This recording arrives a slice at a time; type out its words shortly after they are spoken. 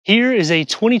Here is a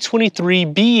 2023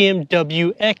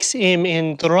 BMW XM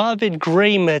in Dravid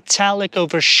Gray Metallic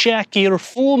over Shakir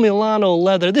full Milano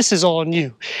leather. This is all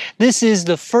new. This is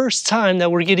the first time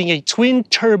that we're getting a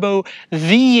twin-turbo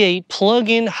V8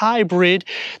 plug-in hybrid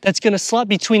that's going to slot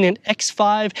between an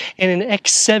X5 and an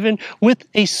X7 with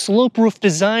a slope roof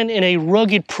design and a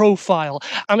rugged profile.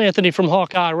 I'm Anthony from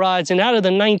Hawkeye Rides, and out of the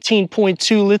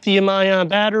 19.2 lithium-ion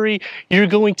battery, you're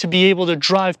going to be able to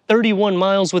drive 31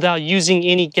 miles without using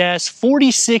any gas,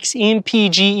 46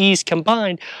 mpges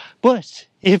combined. But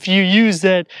if you use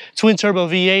that twin turbo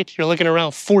V8, you're looking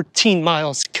around 14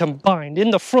 miles combined.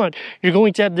 In the front, you're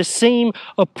going to have the same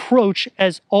approach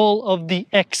as all of the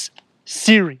X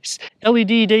series.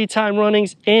 LED daytime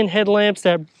runnings and headlamps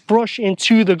that brush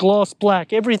into the gloss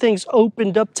black. Everything's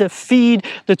opened up to feed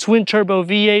the twin turbo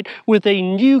V8 with a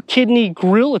new kidney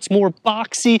grille. It's more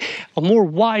boxy, a more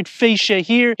wide fascia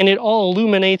here, and it all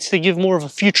illuminates to give more of a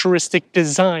futuristic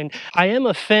design. I am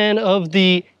a fan of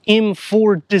the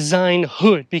M4 design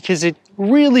hood because it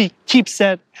really keeps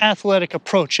that athletic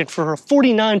approach, and for a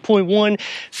 49.1,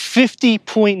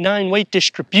 50.9 weight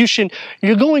distribution,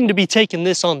 you're going to be taking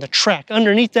this on the track.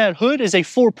 Underneath that hood is a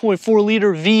 4.4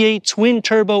 liter V8 twin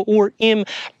turbo or M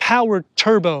powered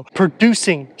turbo,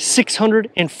 producing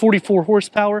 644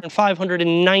 horsepower and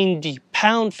 590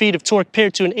 pound-feet of torque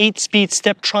paired to an 8-speed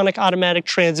Steptronic automatic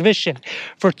transmission.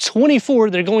 For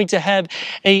 24, they're going to have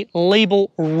a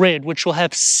label red, which will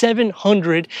have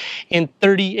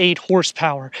 738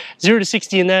 horsepower. 0 to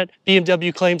 60 in that,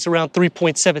 BMW claims around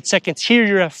 3.7 seconds. Here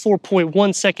you're at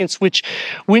 4.1 seconds, which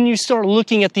when you start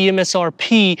looking at the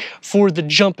MSRP for the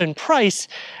jump in price,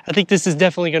 I think this is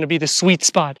definitely going to be the sweet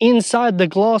spot. Inside the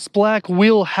gloss black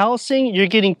wheel housing, you're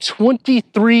getting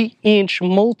 23-inch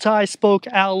multi-spoke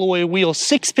alloy wheels.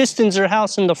 6 pistons are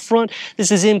housed in the front.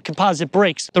 This is M composite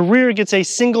brakes. The rear gets a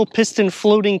single piston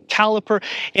floating caliper,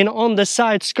 and on the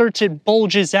side skirts it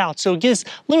bulges out. So it gives a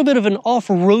little bit of an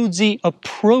off-roadsy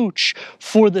approach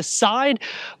for the side,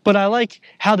 but I like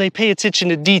how they pay attention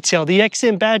to detail. The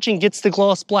XM badging gets the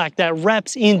gloss black that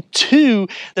wraps into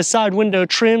the side window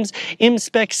trims,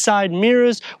 M-spec side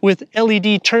mirrors with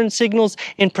LED turn signals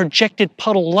and projected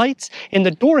puddle lights, and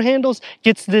the door handles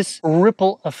gets this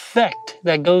ripple effect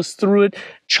that goes through it.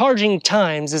 Charging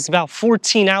times is about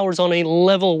 14 hours on a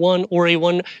level 1 or a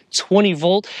 120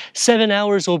 volt. 7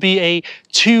 hours will be a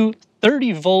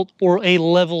 230 volt or a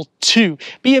level 2.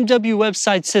 BMW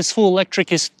website says full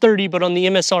electric is 30, but on the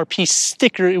MSRP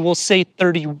sticker it will say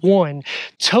 31.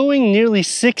 Towing nearly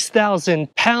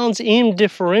 6,000 pounds, M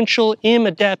differential, M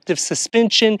adaptive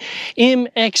suspension,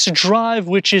 MX drive,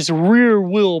 which is rear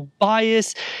wheel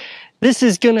bias. This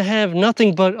is going to have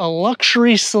nothing but a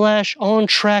luxury /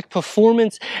 on-track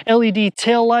performance. LED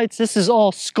taillights, this is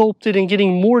all sculpted and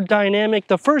getting more dynamic.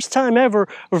 The first time ever,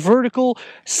 vertical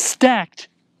stacked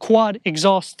quad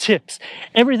exhaust tips.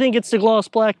 Everything gets the gloss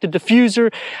black. The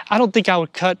diffuser, I don't think I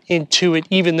would cut into it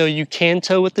even though you can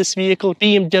tow with this vehicle.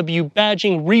 BMW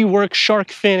badging, reworked shark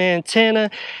fin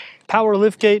antenna, power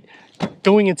liftgate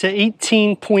going into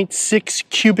 18.6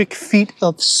 cubic feet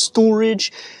of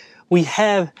storage. We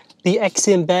have the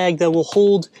XM bag that will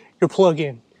hold your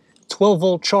plug-in,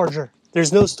 12-volt charger.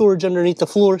 There's no storage underneath the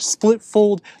floor, split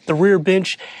fold the rear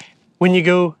bench when you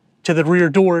go to the rear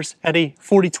doors at a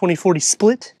 40-20-40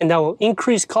 split, and that will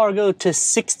increase cargo to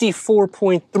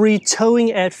 64.3,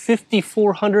 towing at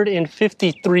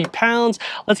 5,453 pounds.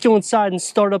 Let's go inside and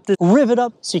start up this rivet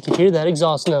up so you can hear that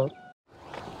exhaust note.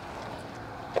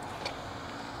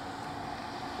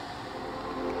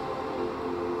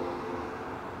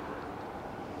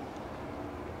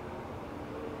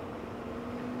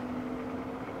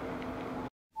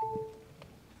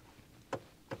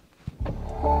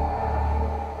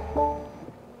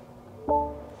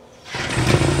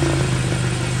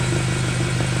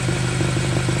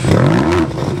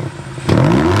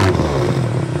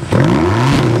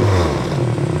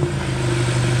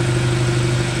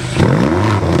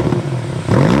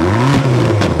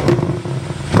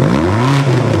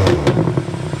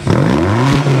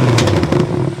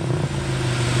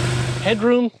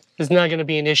 Headroom is not going to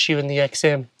be an issue in the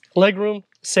XM. Legroom,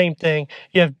 same thing.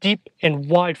 You have deep and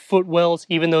wide footwells,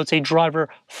 even though it's a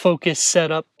driver-focused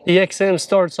setup. The XM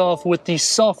starts off with the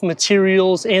soft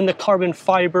materials and the carbon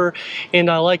fiber,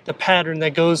 and I like the pattern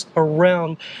that goes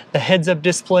around the heads-up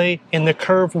display and the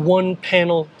curved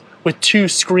one-panel with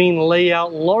 2-screen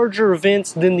layout, larger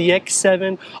vents than the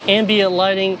X7, ambient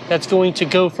lighting that's going to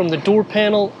go from the door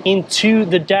panel into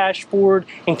the dashboard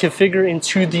and configure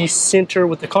into the center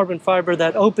with the carbon fiber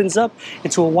that opens up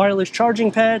into a wireless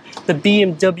charging pad, the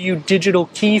BMW digital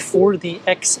key for the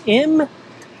XM,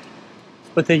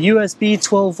 with a USB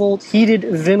 12-volt heated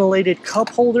ventilated cup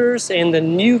holders and the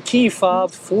new key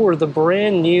fob for the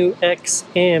brand new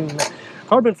XM.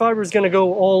 Carbon fiber is going to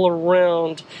go all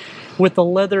around with the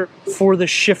leather for the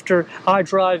shifter.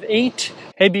 iDrive 8.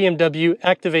 Hey BMW,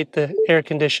 activate the air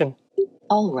condition.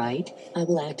 All right, I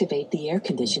will activate the air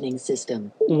conditioning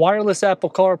system. Wireless Apple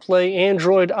CarPlay,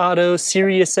 Android Auto,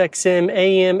 Sirius XM,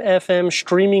 AM, FM,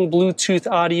 streaming Bluetooth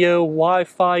audio,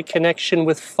 Wi-Fi connection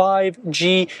with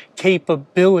 5G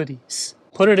capabilities.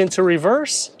 Put it into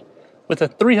reverse with a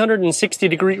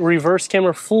 360-degree reverse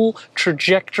camera, full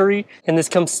trajectory, and this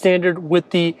comes standard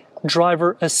with the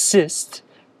driver assist.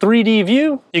 3D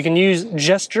view, you can use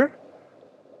gesture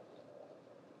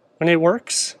when it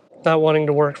works. Not wanting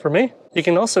to work for me. You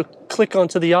can also click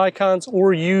onto the icons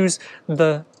or use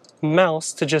the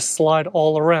mouse to just slide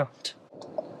all around.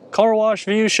 Car wash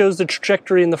view shows the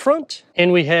trajectory in the front,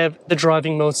 and we have the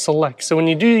driving mode select. So when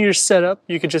you do your setup,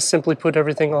 you could just simply put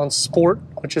everything on sport,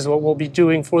 which is what we'll be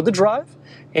doing for the drive,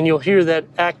 and you'll hear that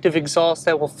active exhaust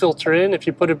that will filter in. If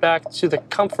you put it back to the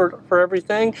comfort for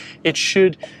everything, it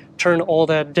should turn all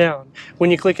that down.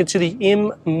 When you click into the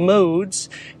M modes,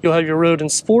 you'll have your road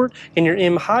and sport, and your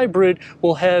M hybrid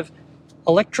will have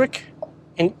electric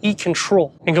and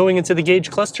e-control. And going into the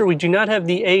gauge cluster, we do not have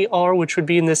the AR, which would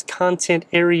be in this content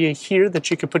area here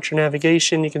that you could put your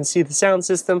navigation. You can see the sound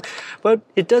system, but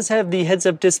it does have the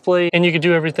heads-up display, and you can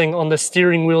do everything on the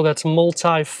steering wheel that's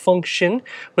multi-function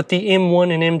with the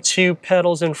M1 and M2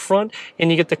 pedals in front, and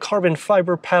you get the carbon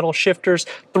fiber paddle shifters,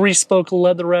 3-spoke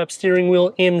leather wrap steering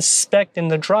wheel, M spec,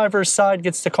 and the driver's side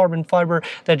gets the carbon fiber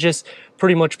that just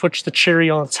pretty much puts the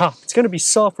cherry on top. It's going to be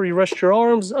soft where you rest your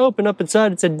arms. Open up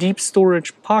inside, it's a deep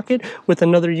storage pocket with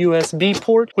another USB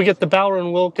port. We get the Bauer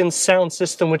 & Wilkins sound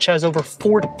system, which has over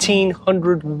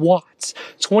 1,400 watts.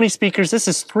 20 speakers. This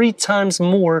is 3 times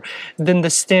more than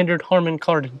the standard Harman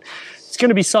Kardon. It's going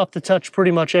to be soft to touch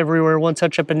pretty much everywhere. One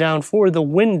touch up and down for the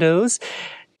windows.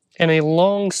 And a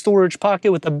long storage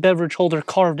pocket with a beverage holder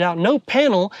carved out. No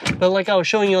panel, but like I was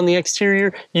showing you on the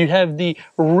exterior, you have the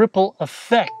ripple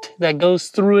effect that goes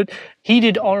through it.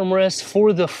 Heated armrests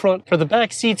for the front. For the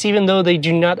back seats, even though they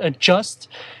do not adjust,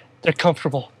 they're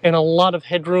comfortable. And a lot of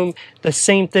headroom. The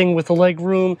same thing with the leg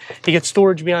room. You get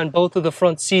storage behind both of the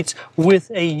front seats with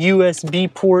a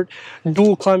USB port,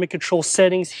 dual climate control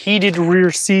settings, heated rear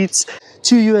seats,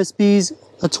 2 USBs,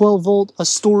 a 12-volt, a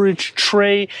storage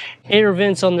tray, air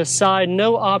vents on the side,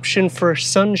 no option for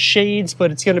sunshades,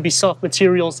 but it's going to be soft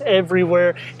materials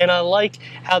everywhere. And I like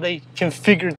how they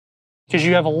configured, because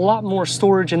you have a lot more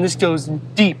storage, and this goes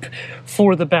deep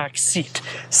for the back seat.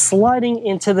 Sliding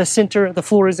into the center, the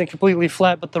floor isn't completely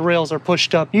flat, but the rails are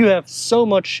pushed up. You have so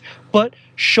much butt,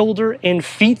 shoulder, and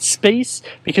feet space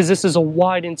because this is a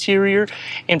wide interior.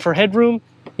 And for headroom,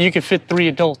 you could fit 3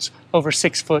 adults over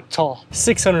 6 foot tall.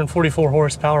 644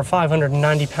 horsepower,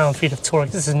 590 pound-feet of torque.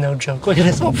 This is no joke. Look at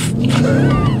this. Oh.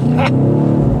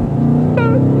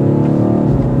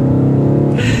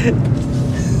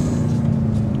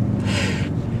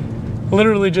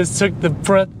 Literally just took the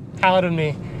breath out of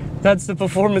me. That's the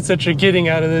performance that you're getting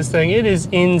out of this thing. It is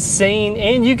insane,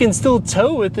 and you can still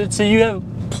tow with it, so you have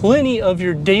plenty of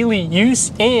your daily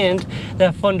use and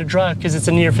that fun to drive because it's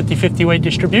a near 50-50 weight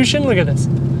distribution. Look at this.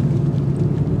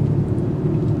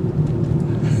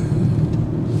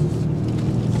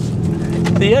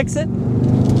 The exit.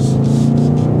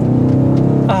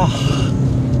 Oh,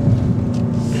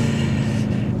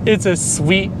 it's a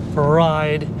sweet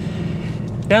ride.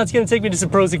 Now it's going to take me to some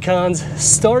pros and cons,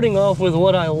 starting off with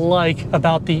what I like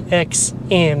about the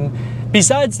XM.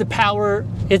 Besides the power,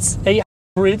 it's a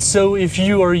hybrid, so if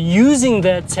you are using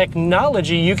that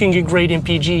technology, you can get great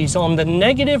MPGs. On the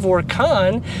negative or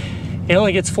con, it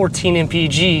only gets 14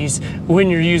 MPGs when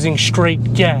you're using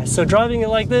straight gas. So driving it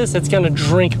like this, it's going to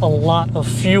drink a lot of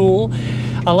fuel.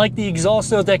 I like the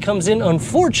exhaust note that comes in.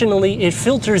 Unfortunately, it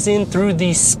filters in through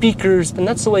these speakers, and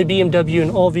that's the way BMW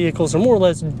and all vehicles are more or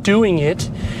less doing it.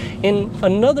 And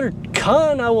another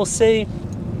con, I will say,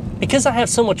 because I have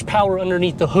so much power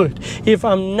underneath the hood, if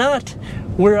I'm not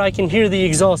where I can hear the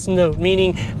exhaust note,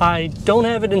 meaning I don't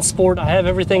have it in sport, I have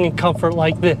everything in comfort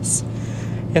like this,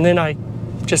 and then I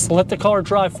just let the car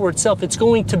drive for itself, it's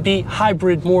going to be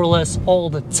hybrid more or less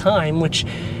all the time, which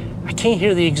I can't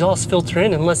hear the exhaust filter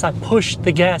in unless I push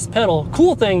the gas pedal.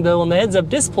 Cool thing though on the heads-up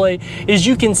display is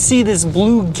you can see this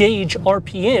blue gauge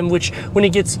RPM, which when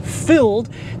it gets filled,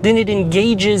 then it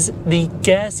engages the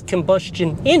gas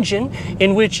combustion engine,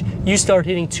 in which you start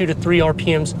hitting 2 to 3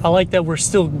 RPMs. I like that we're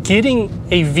still getting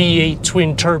a V8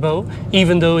 twin turbo,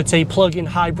 even though it's a plug-in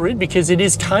hybrid, because it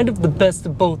is kind of the best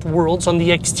of both worlds. On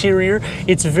the exterior,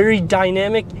 it's very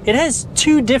dynamic. It has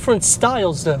 2 different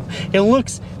styles though. It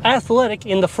looks athletic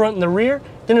in the front and the rear,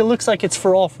 then it looks like it's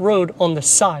for off-road on the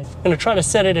side. I'm gonna try to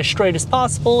set it as straight as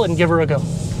possible and give her a go.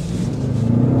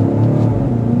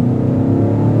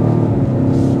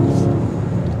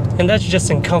 And that's just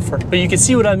in comfort. But you can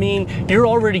see what I mean. You're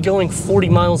already going 40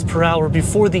 miles per hour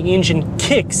before the engine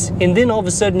kicks, and then all of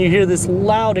a sudden you hear this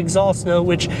loud exhaust note,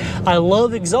 which I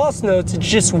love exhaust notes. It's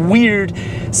just weird,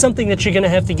 something that you're gonna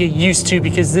have to get used to,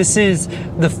 because this is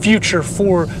the future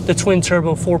for the twin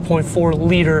turbo 4.4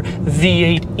 liter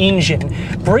V8 engine.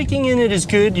 Braking in it is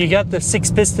good. You got the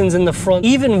 6 pistons in the front.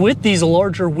 Even with these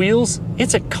larger wheels,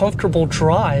 it's a comfortable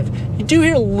drive. You do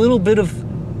hear a little bit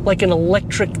of like an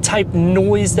electric type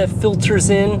noise that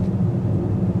filters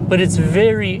in, but it's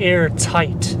very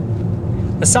airtight.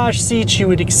 Massage seats, you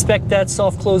would expect that,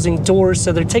 soft closing doors,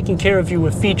 so they're taking care of you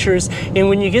with features. And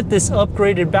when you get this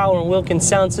upgraded Bauer & Wilkins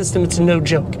sound system, it's no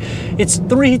joke. It's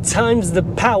 3 times the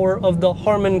power of the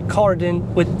Harman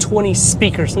Kardon with 20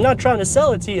 speakers. I'm not trying to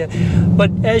sell it to you, but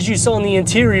as you saw in the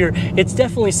interior, it's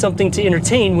definitely something to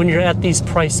entertain when you're at these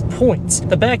price points.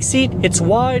 The back seat, it's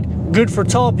wide, good for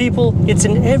tall people. It's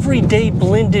an everyday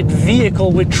blended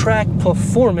vehicle with track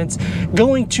performance.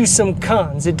 Going to some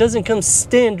cons, it doesn't come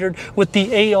standard with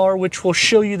the AR, which will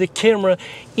show you the camera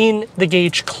in the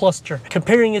gauge cluster.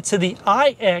 Comparing it to the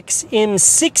iX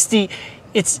M60,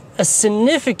 it's a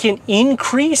significant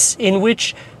increase, in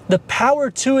which the power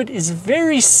to it is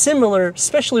very similar,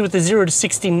 especially with the 0 to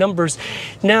 60 numbers.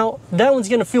 Now, that one's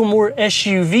gonna feel more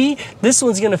SUV, this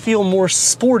one's gonna feel more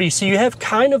sporty, so you have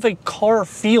kind of a car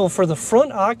feel for the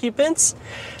front occupants,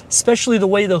 especially the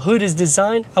way the hood is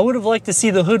designed. I would have liked to see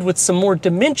the hood with some more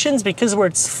dimensions, because where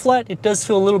it's flat, it does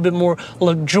feel a little bit more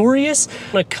luxurious.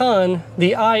 On a con,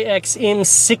 the iX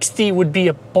M60 would be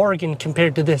a bargain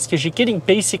compared to this, because you're getting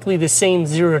basically the same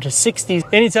 0 to 60s.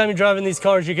 Anytime you're driving these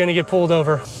cars, you're gonna get pulled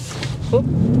over. Whoop.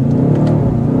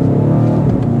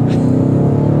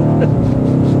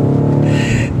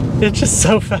 It's just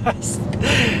so fast.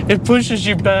 It pushes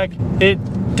you back. It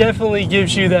definitely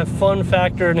gives you that fun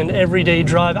factor in an everyday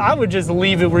drive. I would just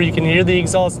leave it where you can hear the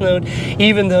exhaust note,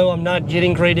 even though I'm not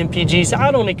getting great MPGs.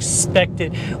 I don't expect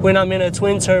it when I'm in a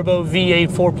twin turbo V8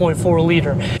 4.4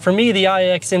 liter. For me, the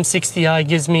iX M60i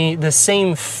gives me the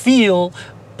same feel,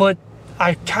 but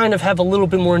I kind of have a little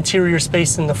bit more interior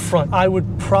space in the front. I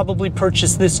would probably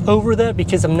purchase this over that,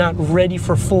 because I'm not ready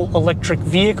for full electric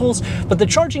vehicles, but the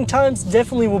charging times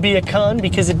definitely will be a con,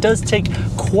 because it does take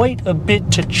quite a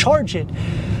bit to charge it.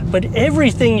 But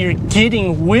everything you're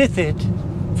getting with it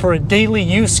for a daily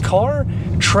use car,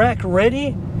 track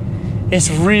ready, it's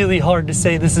really hard to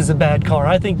say this is a bad car.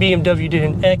 I think BMW did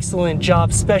an excellent job,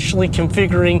 especially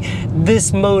configuring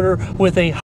this motor with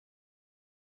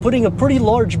putting a pretty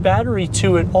large battery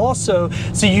to it also,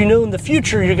 so you know in the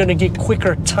future you're gonna get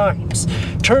quicker times.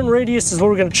 Turn radius is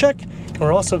what we're gonna check.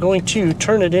 We're also going to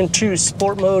turn it into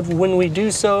sport mode when we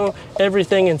do so.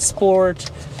 Everything in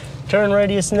sport. Turn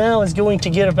radius now is going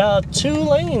to get about 2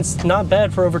 lanes. Not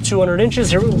bad for over 200 inches.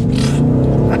 Here we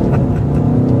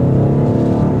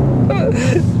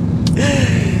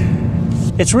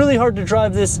It's really hard to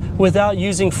drive this without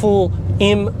using full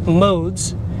M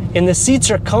modes. And the seats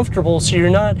are comfortable, so you're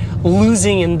not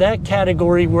losing in that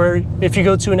category, where if you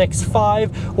go to an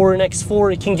X5 or an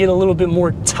X4, it can get a little bit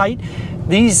more tight.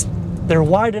 These, they're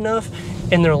wide enough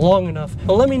and they're long enough.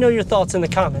 Well, let me know your thoughts in the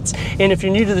comments. And if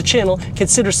you're new to the channel,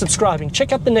 consider subscribing.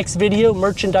 Check out the next video,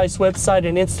 merchandise website,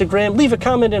 and Instagram. Leave a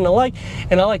comment and a like.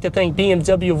 And I'd like to thank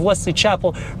BMW of Wesley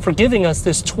Chapel for giving us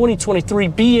this 2023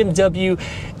 BMW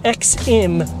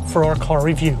XM for our car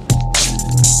review.